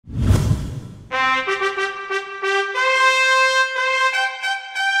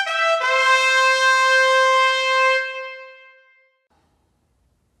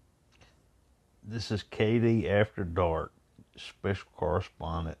This is KD After Dark, special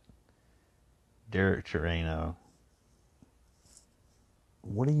correspondent, Deric Torino.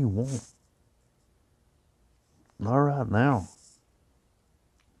 What do you want? All right, now,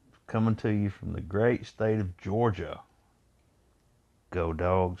 coming to you from the great state of Georgia. Go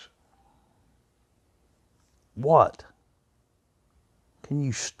Dogs. What? Can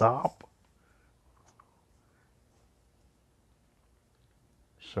you stop?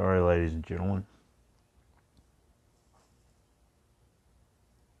 Sorry, ladies and gentlemen.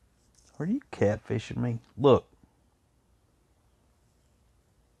 Are you catfishing me? Look.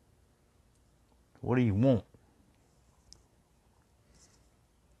 What do you want?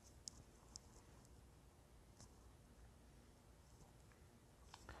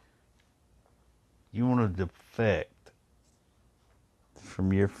 You want to defect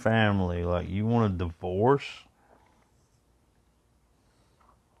from your family, like you want a divorce?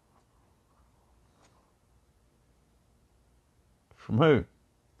 From who?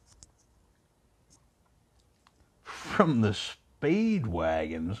 From the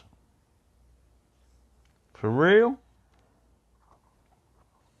Speedwagons? For real?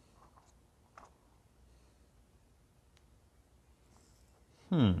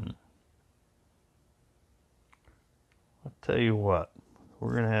 I'll tell you what,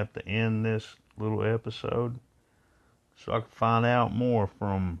 we're going to have to end this little episode so I can find out more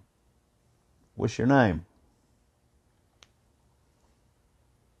from, what's your name?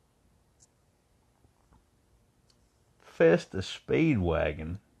 Festus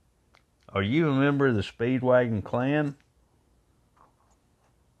Speedwagon. Are you a member of the Speedwagon clan?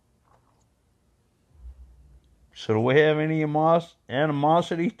 So do we have any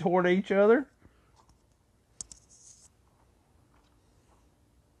animosity toward each other?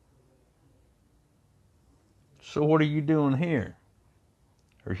 So what are you doing here?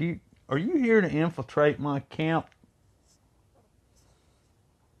 Are you here to infiltrate my camp?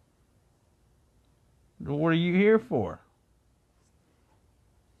 What are you here for?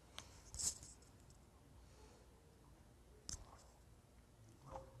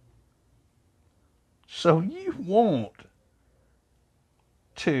 So you want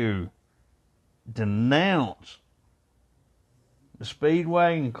to denounce the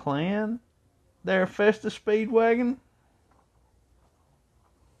Speedwagon clan there, Festus Speedwagon?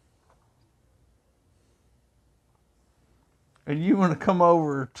 And you want to come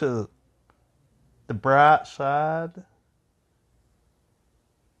over to the bright side?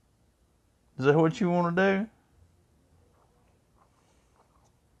 Is that what you want to do?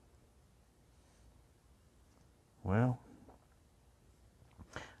 Well,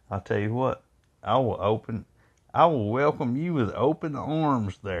 I'll tell you what, I will welcome you with open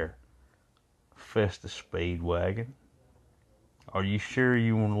arms there, Festus Speedwagon. Are you sure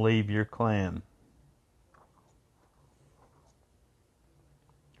you want to leave your clan?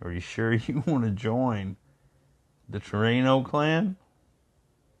 Are you sure you want to join the Torino clan?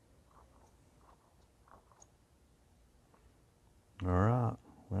 All right,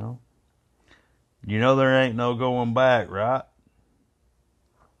 well, you know there ain't no going back, right?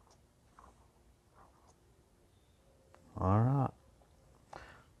 All right.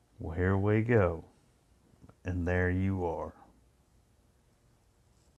 Well, here we go. And there you are.